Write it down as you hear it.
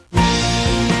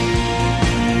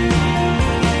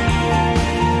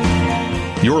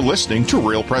You're listening to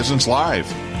Real Presence Live.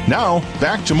 Now,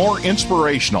 back to more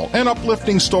inspirational and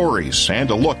uplifting stories and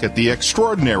a look at the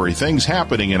extraordinary things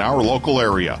happening in our local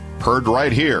area. Heard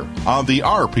right here on the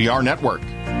RPR Network.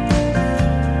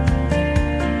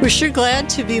 We're sure glad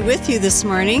to be with you this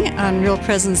morning on Real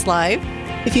Presence Live.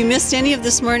 If you missed any of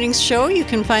this morning's show, you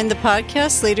can find the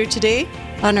podcast later today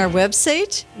on our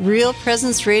website,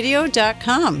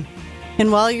 realpresenceradio.com. And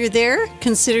while you're there,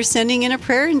 consider sending in a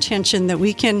prayer intention that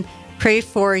we can pray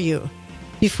for you.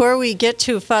 Before we get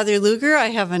to Father Luger, I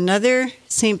have another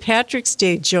St. Patrick's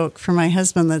Day joke for my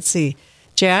husband. Let's see.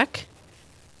 Jack,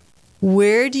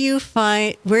 where do you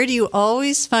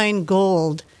always find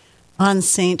gold on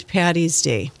St. Patty's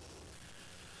Day?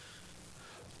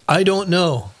 I don't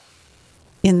know.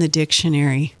 In the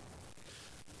dictionary.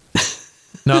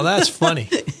 Now that's funny.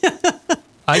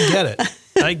 I get it.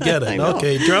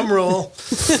 Okay, drum roll.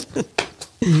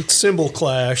 Cymbal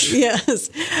clash.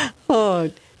 Yes. Oh,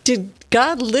 did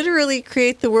God literally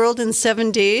create the world in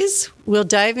 7 days? We'll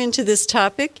dive into this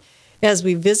topic as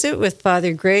we visit with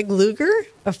Father Greg Luger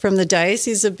from the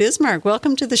Diocese of Bismarck.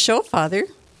 Welcome to the show, Father.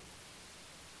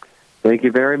 Thank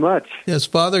you very much. Yes,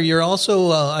 Father, you're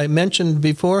also, I mentioned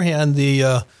beforehand,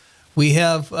 we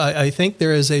have, I think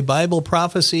there is a Bible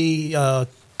prophecy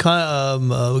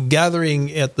gathering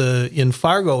in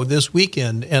Fargo this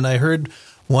weekend, and I heard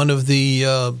one of the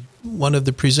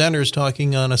presenters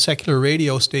talking on a secular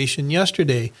radio station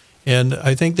yesterday, and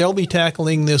I think they'll be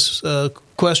tackling this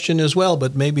question as well,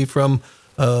 but maybe from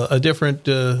a different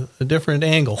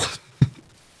angle.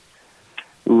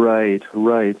 Right,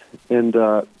 and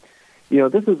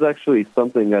this is actually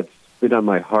something that's been on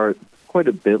my heart quite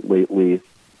a bit lately,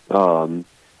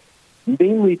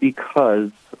 mainly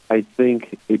because I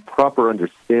think a proper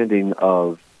understanding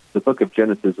of the book of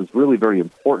Genesis is really very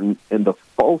important, and the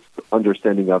false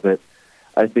understanding of it,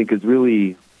 I think, is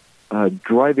really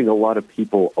driving a lot of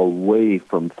people away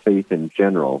from faith in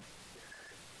general.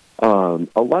 A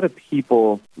lot of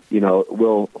people,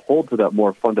 will hold to that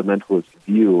more fundamentalist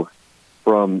view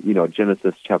from,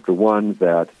 Genesis chapter 1,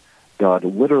 that God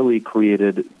literally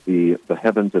created the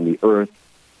heavens and the earth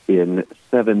in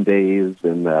 7 days,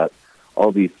 and that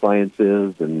all these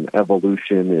sciences and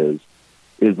evolution is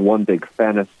one big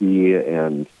fantasy,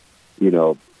 and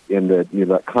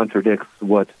that contradicts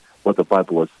what the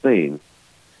Bible is saying.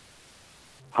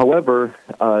 However,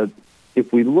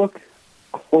 if we look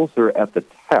closer at the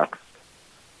text,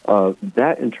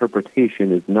 that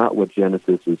interpretation is not what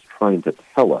Genesis is trying to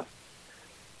tell us.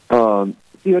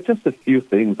 Just a few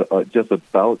things just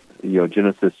about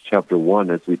Genesis chapter 1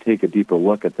 as we take a deeper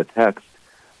look at the text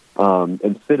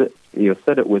and set it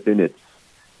within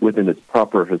its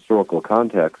proper historical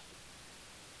context.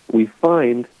 We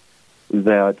find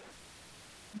that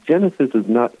Genesis is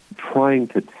not trying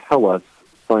to tell us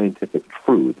scientific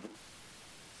truth.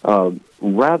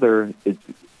 Rather, it's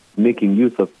making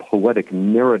use of poetic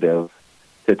narrative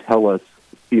to tell us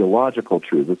theological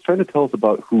truth. It's trying to tell us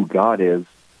about who God is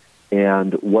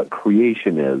and what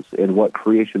creation is and what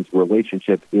creation's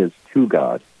relationship is to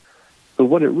God. So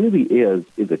what it really is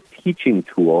a teaching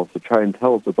tool to try and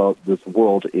tell us about this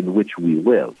world in which we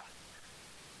live.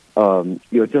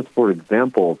 Just for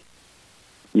example,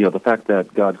 the fact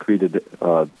that God created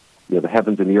the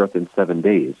heavens and the earth in 7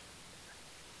 days.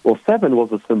 Well, 7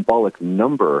 was a symbolic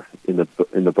number in the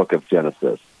book of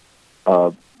Genesis,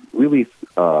 really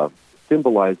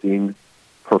symbolizing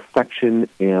perfection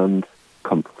and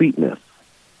completeness.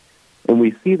 And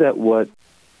we see that what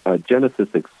Genesis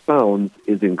expounds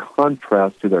is in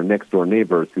contrast to their next door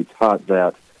neighbors who taught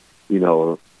that,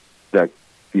 that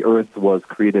the earth was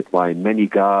created by many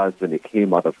gods and it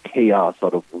came out of chaos,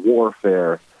 out of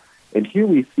warfare. And here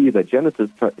we see that Genesis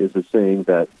is saying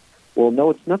that, well, no,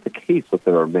 it's not the case that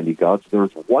there are many gods.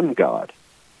 There's one God.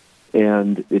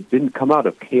 And it didn't come out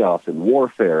of chaos and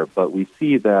warfare, but we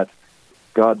see that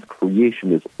God's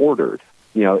creation is ordered.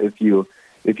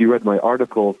 If you read my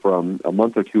article from a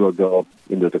month or two ago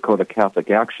in the Dakota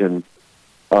Catholic Action,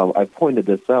 I pointed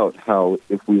this out, how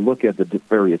if we look at the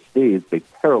various days, they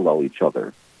parallel each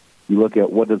other. You look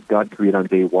at what does God create on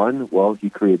day 1? Well, he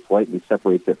creates light and he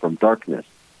separates it from darkness.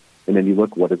 And then you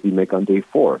look, what does he make on day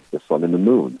 4? The sun and the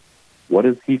moon. What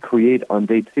does he create on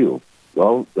day 2?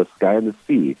 Well, the sky and the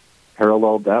sea.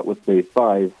 Parallel that with day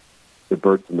 5, the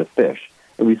birds and the fish.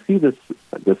 And we see this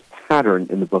pattern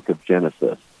in the book of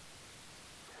Genesis.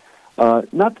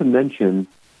 Not to mention,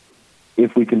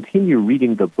 if we continue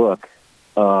reading the book,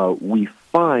 we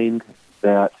find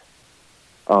that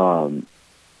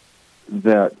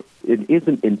that it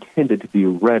isn't intended to be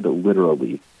read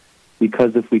literally.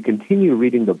 Because if we continue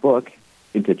reading the book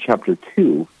into chapter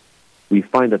 2, we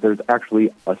find that there's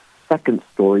actually a second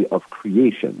story of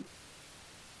creation.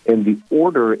 And the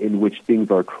order in which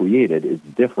things are created is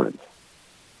different.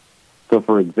 So,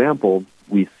 for example,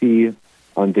 we see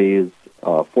on days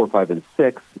 4, 5, and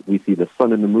 6, we see the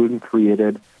sun and the moon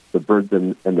created, the birds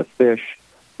and the fish,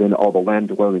 then all the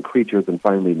land-dwelling creatures, and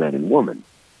finally man and woman.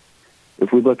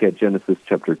 If we look at Genesis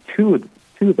chapter 2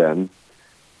 then,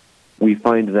 we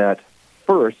find that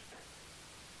first,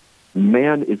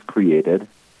 man is created,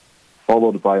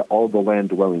 followed by all the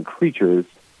land-dwelling creatures,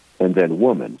 and then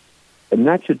woman. And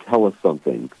that should tell us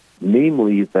something,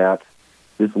 namely that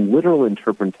this literal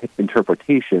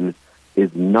interpretation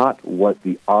is not what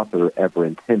the author ever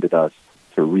intended us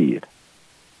to read.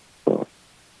 So,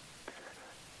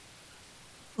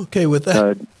 okay, with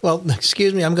that, well,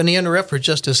 excuse me, I'm going to interrupt for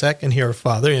just a second here,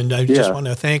 Father, and I just want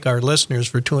to thank our listeners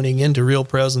for tuning in to Real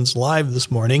Presence Live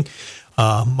this morning.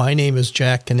 My name is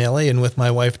Jack Kennelly, and with my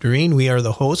wife, Doreen, we are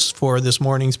the hosts for this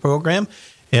morning's program,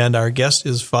 and our guest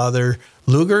is Father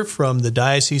Luger from the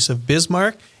Diocese of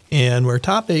Bismarck, and our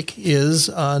topic is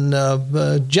on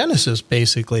Genesis,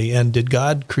 basically, and did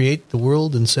God create the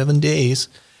world in 7 days?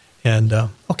 And,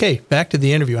 okay, back to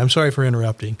the interview. I'm sorry for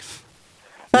interrupting.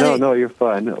 No, you're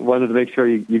fine. I wanted to make sure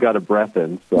you got a breath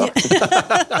in. So.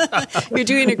 You're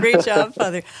doing a great job,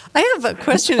 Father. I have a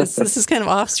question. This is kind of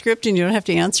off script, and you don't have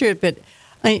to answer it. But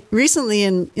recently,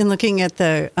 in looking at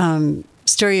the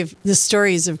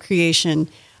stories of creation,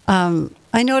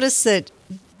 I noticed that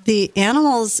the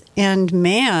animals and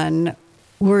man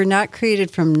were not created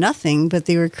from nothing, but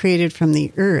they were created from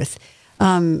the earth.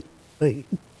 Do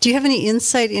you have any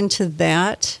insight into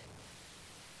that?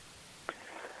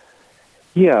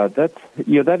 Yeah,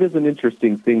 that is an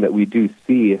interesting thing that we do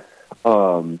see,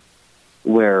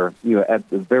 where at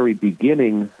the very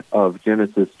beginning of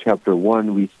Genesis chapter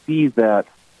 1, we see that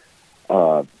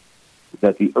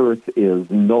the earth is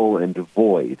null and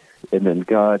void, and then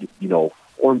God,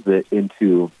 forms it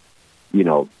into,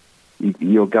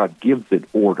 God gives it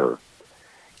order.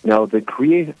 Now, the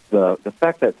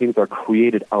fact that things are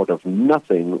created out of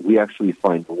nothing, we actually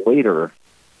find later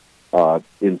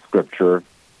in Scripture.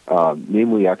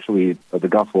 Namely, actually, the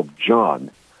Gospel of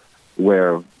John,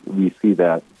 where we see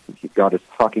that God is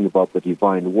talking about the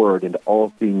divine Word, and all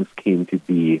things came to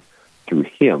be through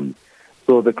Him.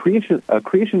 So the creation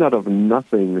out of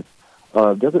nothing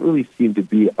doesn't really seem to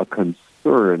be a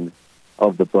concern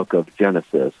of the book of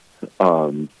Genesis.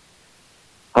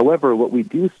 However, what we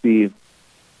do see,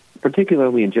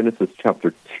 particularly in Genesis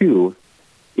chapter 2,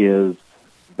 is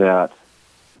that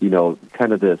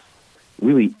kind of this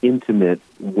really intimate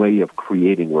way of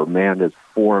creating, where man is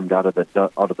formed out of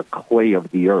the clay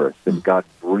of the earth, and God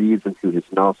breathes into his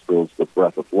nostrils the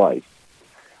breath of life.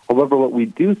 However, what we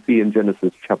do see in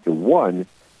Genesis chapter 1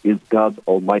 is God's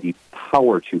almighty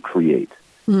power to create.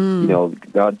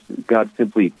 God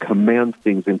simply commands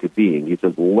things into being. He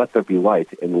says, "Let there be light,"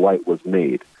 and light was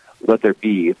made. Let there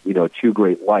be, two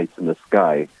great lights in the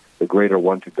sky, the greater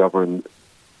one to govern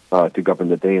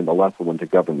the day, and the lesser one to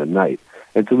govern the night.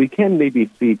 And so we can maybe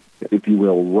see, if you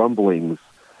will, rumblings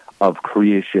of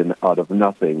creation out of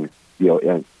nothing,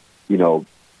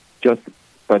 just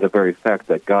by the very fact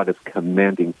that God is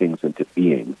commanding things into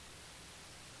being.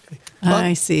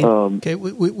 I see. Okay,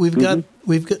 we've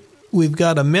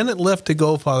got a minute left to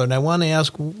go, Father, and I want to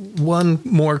ask one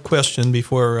more question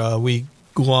before we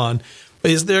go on.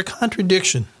 Is there a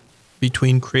contradiction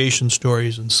between creation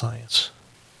stories and science?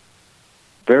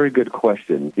 Very good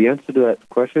question. The answer to that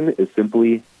question is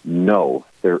simply no,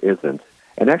 there isn't.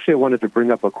 And actually, I wanted to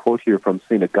bring up a quote here from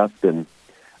St. Augustine.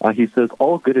 He says,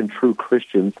 "All good and true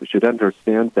Christians should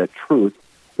understand that truth,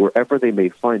 wherever they may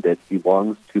find it,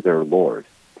 belongs to their Lord."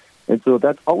 And so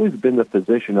that's always been the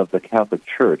position of the Catholic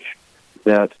Church,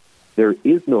 that there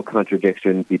is no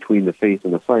contradiction between the faith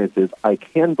and the sciences. I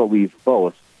can believe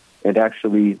both, and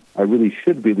actually, I really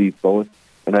should believe both,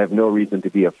 and I have no reason to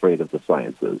be afraid of the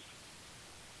sciences.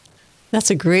 That's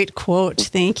a great quote.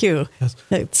 Thank you. Yes.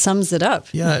 That sums it up.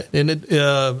 Yeah, and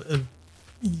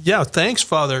thanks,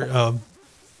 Father,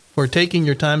 for taking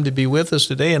your time to be with us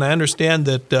today. And I understand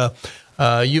that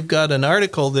you've got an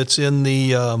article that's in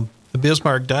the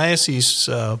Bismarck Diocese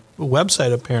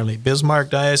website, apparently,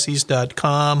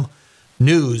 bismarckdiocese.com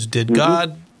news. Did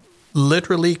God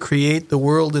literally create the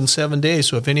world in 7 days?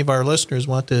 So if any of our listeners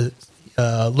want to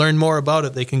learn more about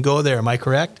it, they can go there. Am I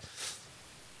correct?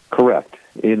 Correct.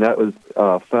 And that was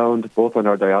found both on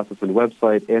our diocesan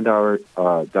website and our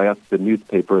diocesan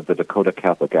newspaper, the Dakota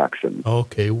Catholic Action.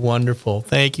 Okay, wonderful.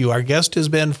 Thank you. Our guest has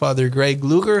been Father Greg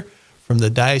Luger from the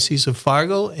Diocese of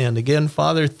Fargo. And again,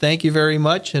 Father, thank you very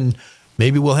much, and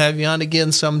maybe we'll have you on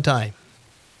again sometime.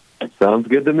 Sounds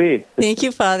good to me. Thank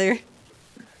you, Father.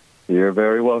 You're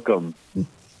very welcome.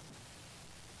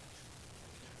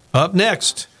 Up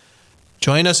next,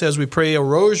 join us as we pray a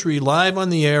rosary live on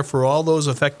the air for all those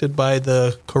affected by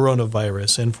the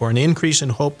coronavirus and for an increase in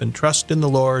hope and trust in the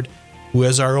Lord, who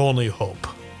is our only hope.